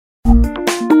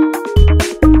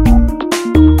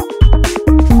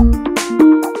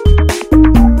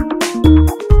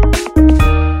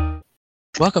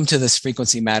Welcome to this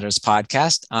Frequency Matters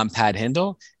podcast. I'm Pat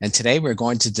Hindle, and today we're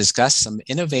going to discuss some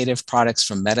innovative products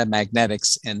from Meta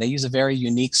Magnetics, and they use a very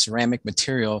unique ceramic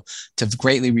material to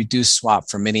greatly reduce swap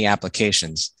for many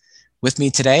applications. With me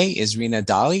today is Rena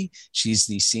Dali. She's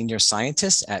the senior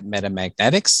scientist at Meta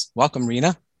Magnetics. Welcome,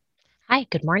 Rena. Hi,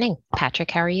 good morning,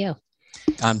 Patrick. How are you?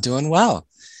 I'm doing well.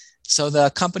 So the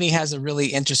company has a really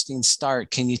interesting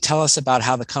start. Can you tell us about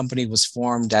how the company was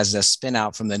formed as a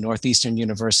spinout from the Northeastern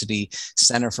University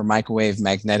Center for Microwave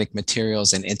Magnetic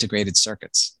Materials and Integrated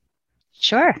Circuits?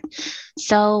 Sure.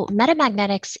 So Meta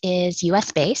Magnetics is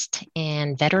US-based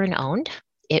and veteran-owned.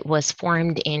 It was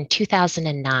formed in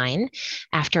 2009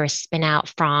 after a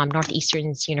spinout from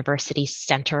Northeastern University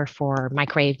Center for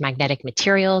Microwave Magnetic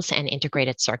Materials and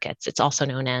Integrated Circuits. It's also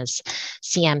known as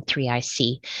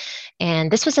CM3IC.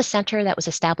 And this was a center that was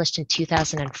established in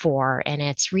 2004, and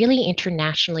it's really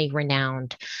internationally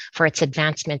renowned for its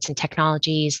advancements in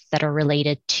technologies that are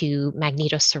related to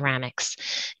magnetoceramics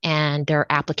and their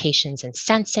applications in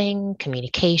sensing,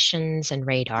 communications, and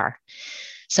radar.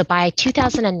 So by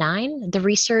 2009, the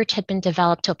research had been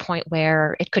developed to a point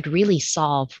where it could really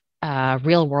solve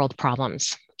real world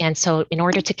problems. And so in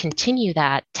order to continue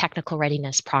that technical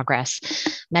readiness progress,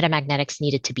 Meta Magnetics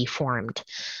needed to be formed.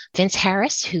 Vince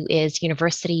Harris, who is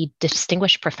University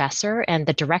Distinguished Professor and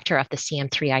the director of the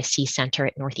CM3IC Center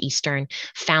at Northeastern,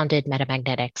 founded Meta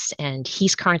Magnetics, and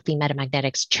he's currently Meta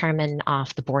Magnetics chairman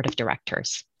of the board of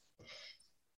directors.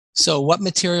 So what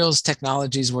materials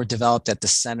technologies were developed at the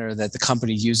center that the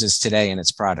company uses today in its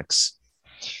products?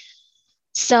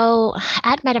 So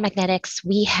at Meta Magnetics,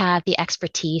 we have the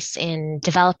expertise in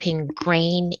developing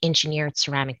grain engineered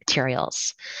ceramic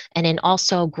materials and in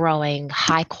also growing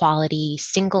high quality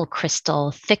single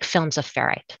crystal thick films of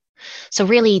ferrite. So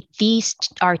really, these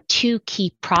are two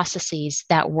key processes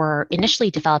that were initially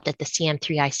developed at the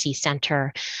CM3IC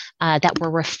Center that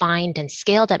were refined and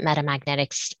scaled at Meta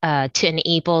Magnetics to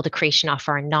enable the creation of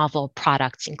our novel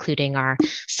products, including our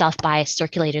self-biased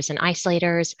circulators and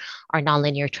isolators, our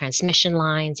nonlinear transmission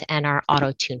lines, and our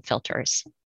auto-tune filters.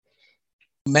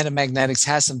 Meta Magnetics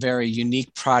has some very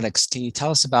unique products. Can you tell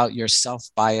us about your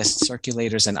self-biased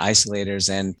circulators and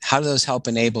isolators, and how do those help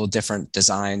enable different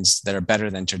designs that are better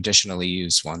than traditionally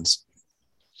used ones?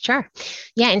 Sure.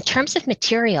 Yeah, in terms of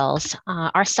materials,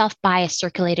 our self-biased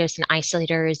circulators and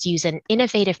isolators use an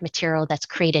innovative material that's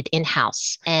created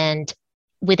in-house. And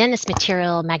within this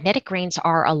material, magnetic grains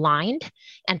are aligned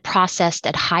and processed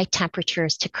at high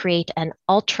temperatures to create an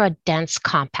ultra-dense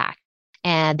compact.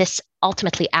 And this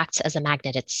ultimately acts as a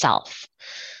magnet itself.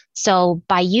 So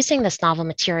by using this novel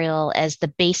material as the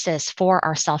basis for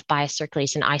our self-biased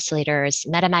circulators and isolators,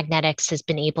 Meta Magnetics has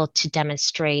been able to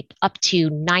demonstrate up to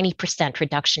 90%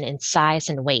 reduction in size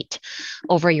and weight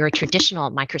over your traditional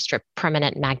microstrip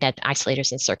permanent magnet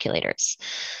isolators and circulators.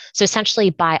 So essentially,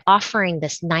 by offering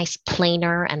this nice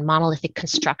planar and monolithic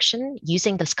construction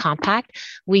using this compact,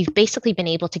 we've basically been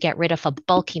able to get rid of a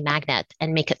bulky magnet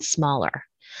and make it smaller.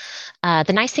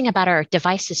 The nice thing about our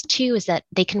devices too is that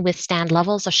they can withstand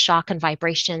levels of shock and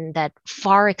vibration that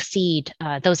far exceed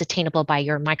those attainable by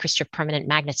your microstrip permanent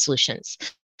magnet solutions.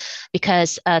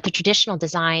 Because the traditional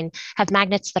design have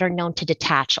magnets that are known to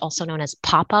detach, also known as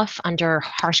pop-off under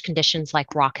harsh conditions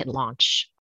like rocket launch.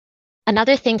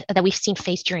 Another thing that we've seen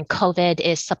faced during COVID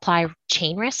is supply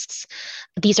chain risks.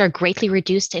 These are greatly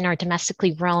reduced in our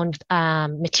domestically grown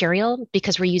material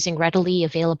because we're using readily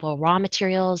available raw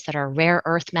materials that are rare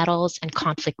earth metals and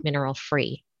conflict mineral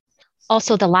free.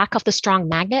 Also, the lack of the strong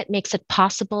magnet makes it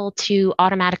possible to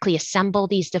automatically assemble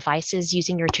these devices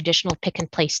using your traditional pick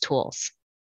and place tools.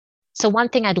 So one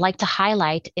thing I'd like to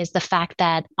highlight is the fact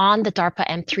that on the DARPA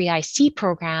M3IC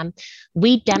program,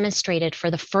 we demonstrated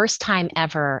for the first time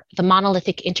ever the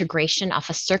monolithic integration of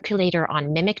a circulator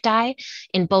on MMIC die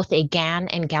in both a GaN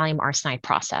and gallium arsenide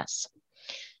process.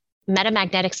 Meta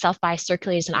Magnetics self-biased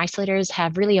circulators and isolators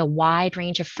have really a wide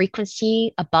range of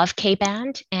frequency above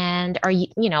K-band and are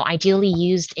ideally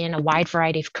used in a wide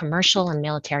variety of commercial and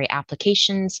military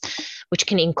applications, which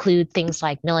can include things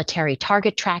like military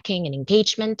target tracking and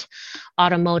engagement,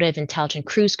 automotive intelligent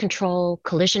cruise control,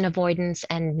 collision avoidance,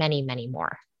 and many, many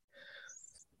more.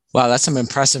 Wow, that's some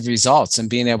impressive results, and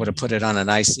being able to put it on an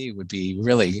IC would be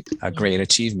really a great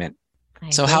achievement.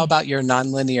 So how about your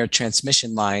nonlinear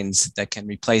transmission lines that can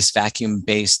replace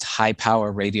vacuum-based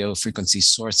high-power radio frequency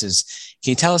sources?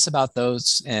 Can you tell us about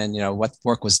those and what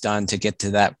work was done to get to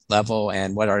that level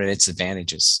and what are its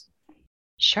advantages?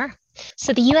 Sure.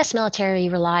 So the US military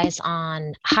relies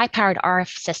on high-powered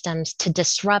RF systems to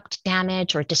disrupt,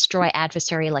 damage, or destroy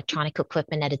adversary electronic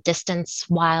equipment at a distance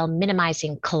while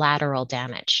minimizing collateral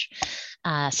damage.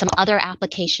 Some other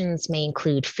applications may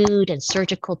include food and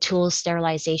surgical tools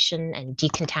sterilization and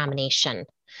decontamination.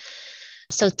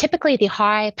 So typically the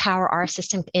high power RF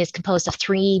system is composed of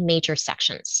three major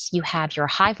sections. You have your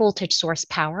high voltage source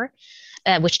power,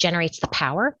 which generates the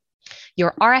power,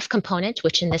 your RF component,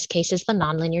 which in this case is the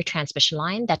nonlinear transmission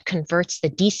line that converts the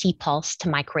DC pulse to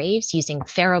microwaves using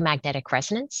ferromagnetic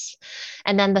resonance.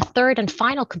 And then the third and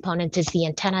final component is the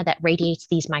antenna that radiates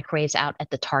these microwaves out at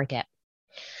the target.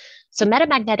 So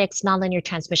Metamagnetics nonlinear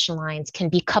transmission lines can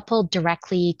be coupled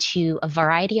directly to a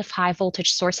variety of high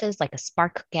voltage sources like a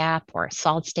spark gap or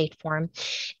solid state form,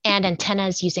 and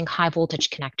antennas using high voltage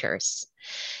connectors.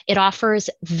 It offers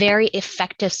very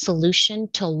effective solution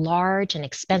to large and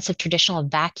expensive traditional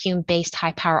vacuum-based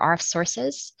high power RF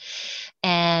sources.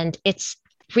 And it's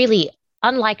really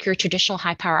unlike your traditional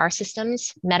high power RF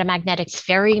systems. Metamagnetics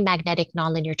ferromagnetic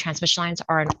nonlinear transmission lines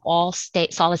are an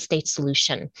solid state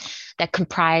solution that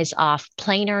comprise of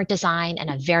planar design and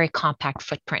a very compact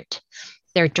footprint.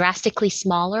 They're drastically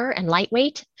smaller and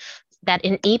lightweight, that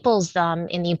enables them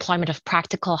in the employment of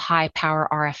practical high power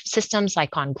RF systems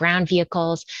like on ground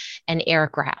vehicles and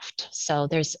aircraft. So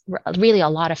there's really a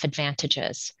lot of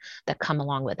advantages that come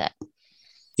along with it.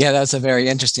 Yeah, that's a very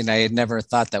interesting. I had never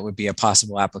thought that would be a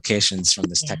possible applications from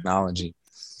this technology.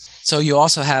 So you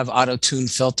also have auto-tune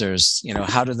filters.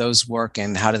 How do those work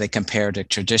and how do they compare to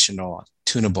traditional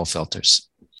tunable filters?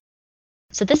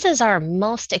 So this is our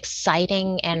most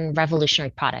exciting and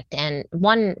revolutionary product, and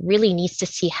one really needs to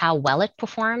see how well it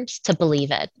performs to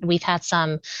believe it. We've had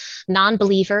some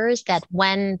non-believers that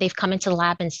when they've come into the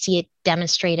lab and see it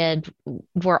demonstrated,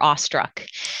 were awestruck.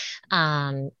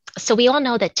 So we all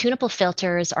know that tunable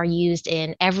filters are used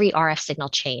in every RF signal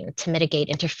chain to mitigate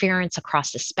interference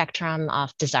across the spectrum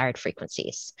of desired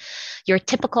frequencies. Your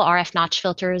typical RF notch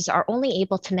filters are only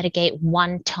able to mitigate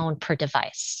one tone per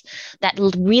device. That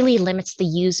really limits the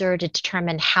user to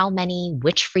determine how many,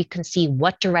 which frequency,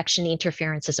 what direction the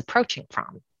interference is approaching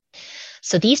from.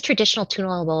 So these traditional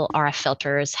tunable RF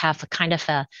filters have a kind of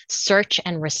a search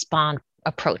and respond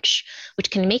approach,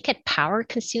 which can make it power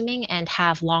consuming and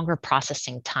have longer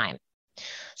processing time.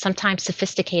 Sometimes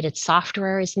sophisticated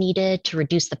software is needed to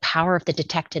reduce the power of the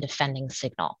detected offending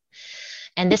signal.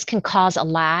 And this can cause a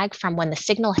lag from when the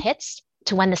signal hits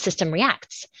to when the system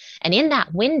reacts. And in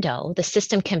that window, the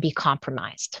system can be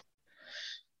compromised.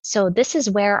 So this is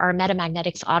where our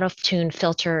Metamagnetics auto-tune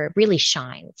filter really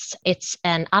shines. It's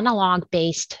an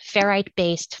analog-based,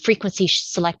 ferrite-based frequency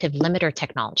selective limiter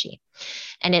technology,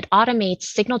 and it automates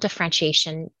signal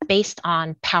differentiation based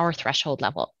on power threshold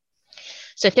level.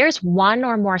 So if there's one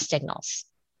or more signals,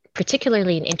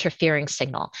 particularly an interfering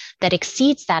signal, that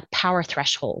exceeds that power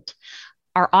threshold,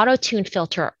 our auto-tune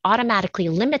filter automatically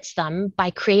limits them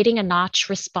by creating a notch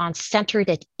response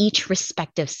centered at each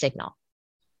respective signal.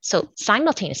 So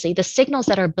simultaneously, the signals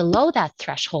that are below that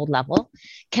threshold level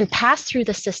can pass through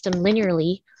the system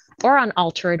linearly or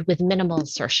unaltered with minimal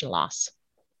insertion loss.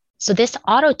 So this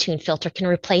auto-tune filter can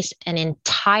replace an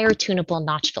entire tunable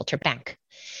notch filter bank.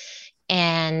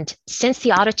 And since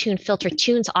the auto-tune filter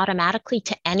tunes automatically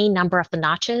to any number of the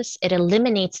notches, it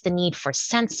eliminates the need for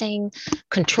sensing,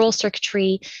 control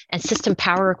circuitry, and system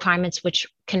power requirements, which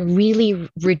can really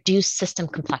reduce system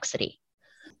complexity.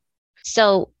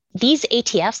 So these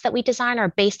ATFs that we design are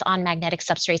based on magnetic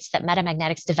substrates that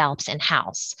Metamagnetics develops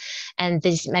in-house. And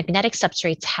these magnetic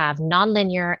substrates have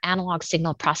nonlinear analog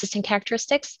signal processing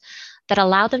characteristics that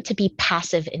allow them to be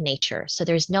passive in nature. So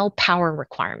there's no power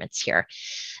requirements here.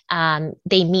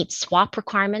 They meet swap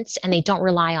requirements and they don't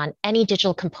rely on any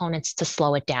digital components to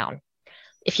slow it down.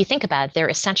 If you think about it, they're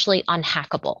essentially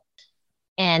unhackable.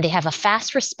 And they have a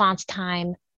fast response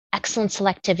time, excellent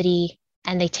selectivity,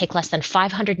 and they take less than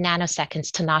 500 nanoseconds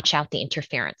to notch out the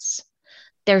interference.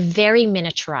 They're very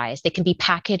miniaturized. They can be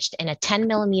packaged in a 10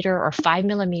 millimeter or 5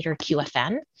 millimeter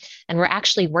QFN, and we're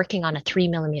actually working on a 3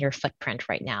 millimeter footprint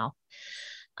right now.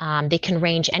 They can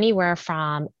range anywhere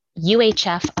from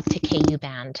UHF up to KU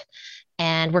band,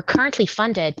 and we're currently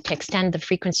funded to extend the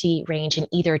frequency range in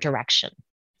either direction.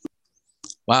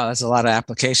 Wow, that's a lot of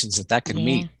applications that could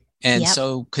meet. And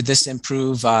so could this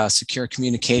improve secure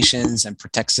communications and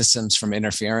protect systems from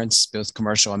interference, both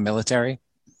commercial and military?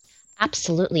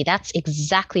 Absolutely. That's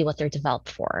exactly what they're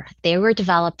developed for. They were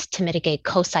developed to mitigate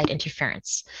co-site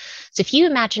interference. So if you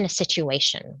imagine a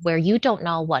situation where you don't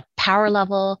know what power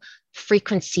level,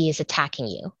 frequency is attacking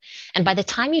you, and by the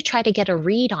time you try to get a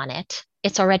read on it,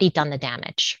 it's already done the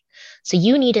damage. So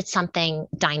you needed something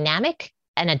dynamic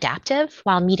and adaptive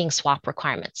while meeting swap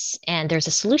requirements. And there's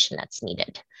a solution that's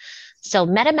needed. So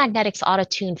Metamagnetics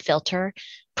auto-tune filter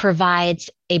provides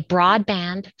a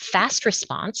broadband, fast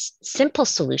response, simple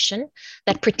solution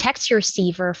that protects your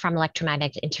receiver from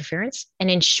electromagnetic interference and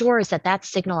ensures that that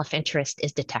signal of interest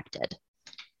is detected.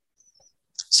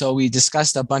 So we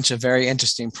discussed a bunch of very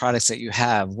interesting products that you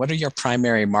have. What are your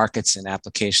primary markets and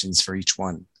applications for each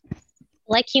one?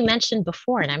 Like you mentioned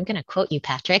before, and I'm going to quote you,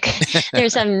 Patrick,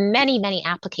 there's many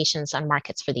applications on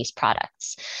markets for these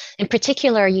products. In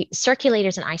particular,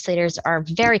 circulators and isolators are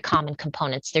very common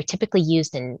components. They're typically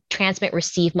used in transmit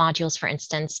receive modules, for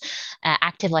instance,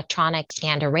 active electronic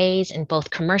scanned arrays in both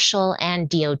commercial and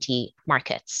DoD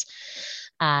markets.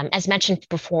 As mentioned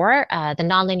before, the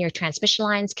nonlinear transmission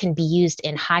lines can be used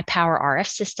in high power RF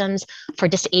systems for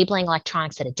disabling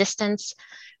electronics at a distance,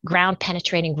 ground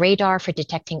penetrating radar for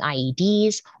detecting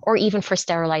IEDs, or even for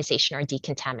sterilization or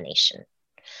decontamination.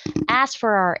 As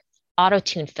for our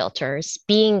auto-tune filters,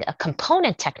 being a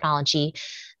component technology,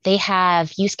 they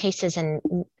have use cases in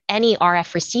any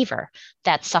RF receiver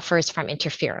that suffers from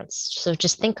interference. So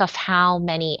just think of how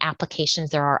many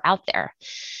applications there are out there.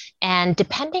 And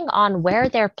depending on where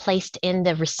they're placed in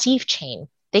the receive chain,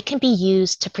 they can be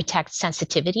used to protect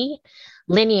sensitivity,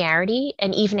 linearity,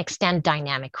 and even extend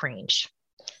dynamic range.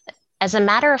 As a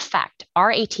matter of fact,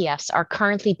 our ATFs are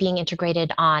currently being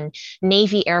integrated on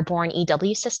Navy airborne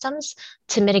EW systems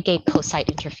to mitigate post-site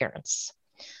interference.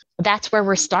 That's where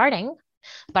we're starting,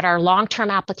 but our long-term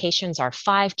applications are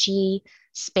 5G,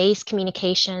 space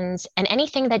communications, and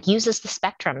anything that uses the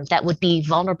spectrum that would be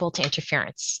vulnerable to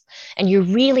interference. And you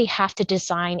really have to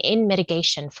design in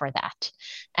mitigation for that.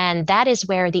 And that is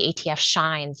where the ATF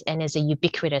shines and is a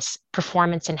ubiquitous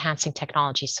performance-enhancing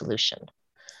technology solution.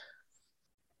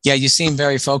 Yeah, you seem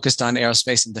very focused on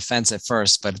aerospace and defense at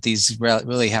first, but these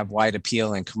really have wide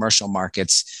appeal in commercial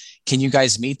markets. Can you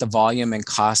guys meet the volume and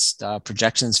cost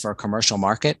projections for a commercial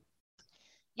market?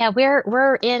 Yeah,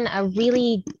 we're in a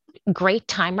really great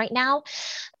time right now.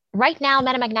 Right now,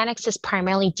 Metamagnetics is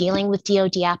primarily dealing with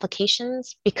DoD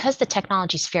applications because the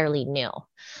technology is fairly new.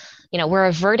 We're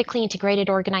a vertically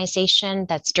integrated organization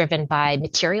that's driven by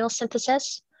material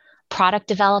synthesis, product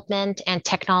development, and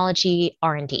technology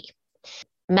R&D.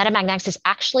 Metamagnetics is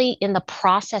actually in the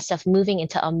process of moving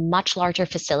into a much larger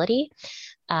facility.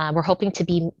 We're hoping to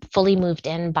be fully moved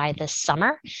in by this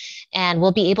summer, and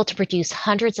we'll be able to produce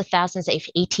hundreds of thousands of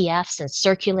ATFs and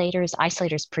circulators,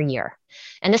 isolators per year.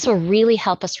 And this will really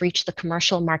help us reach the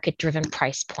commercial market-driven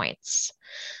price points.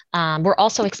 We're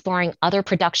also exploring other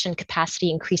production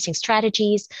capacity increasing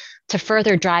strategies to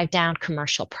further drive down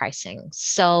commercial pricing.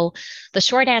 So the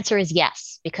short answer is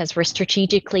yes, because we're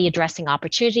strategically addressing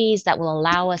opportunities that will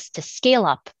allow us to scale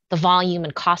up the volume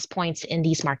and cost points in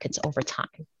these markets over time.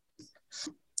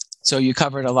 So you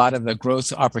covered a lot of the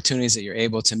growth opportunities that you're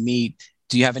able to meet.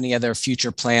 Do you have any other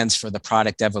future plans for the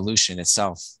product evolution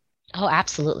itself? Oh,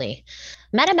 absolutely.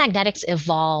 Metamagnetics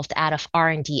evolved out of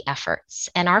R&D efforts,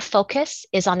 and our focus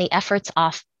is on the efforts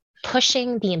of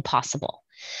pushing the impossible.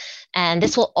 And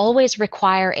this will always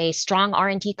require a strong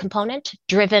R&D component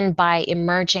driven by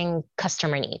emerging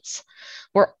customer needs.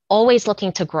 We're always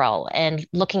looking to grow and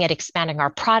looking at expanding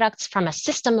our products from a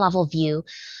system level view,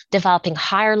 developing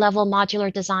higher level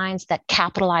modular designs that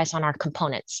capitalize on our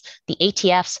components, the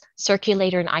ATFs,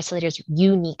 circulator, and isolators'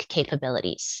 unique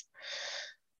capabilities.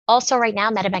 Also, right now,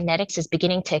 Metamagnetics is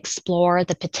beginning to explore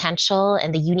the potential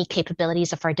and the unique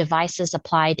capabilities of our devices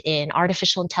applied in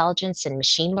artificial intelligence and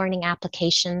machine learning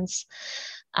applications.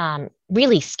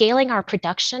 Really, scaling our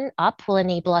production up will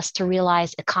enable us to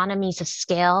realize economies of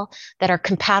scale that are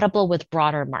compatible with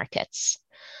broader markets.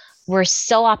 We're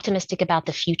so optimistic about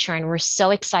the future, and we're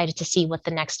so excited to see what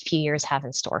the next few years have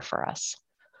in store for us.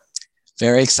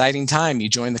 Very exciting time. You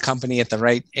joined the company at the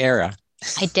right era.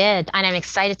 I did, and I'm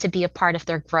excited to be a part of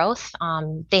their growth.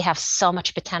 They have so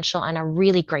much potential and a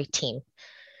really great team.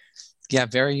 Yeah,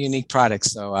 very unique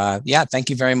products. So yeah,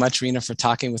 thank you very much, Rena, for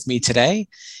talking with me today.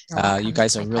 You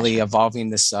guys are really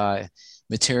evolving this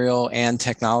material and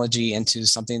technology into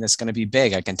something that's going to be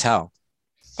big, I can tell.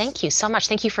 Thank you so much.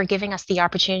 Thank you for giving us the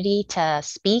opportunity to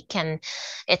speak, and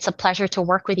it's a pleasure to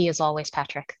work with you as always,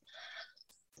 Patrick.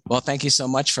 Well, thank you so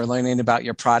much for learning about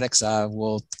your products.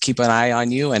 We'll keep an eye on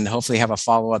you and hopefully have a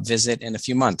follow-up visit in a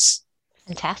few months.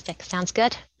 Fantastic. Sounds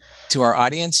good. To our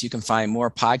audience, you can find more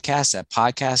podcasts at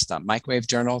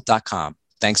podcast.microwavejournal.com.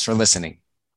 Thanks for listening.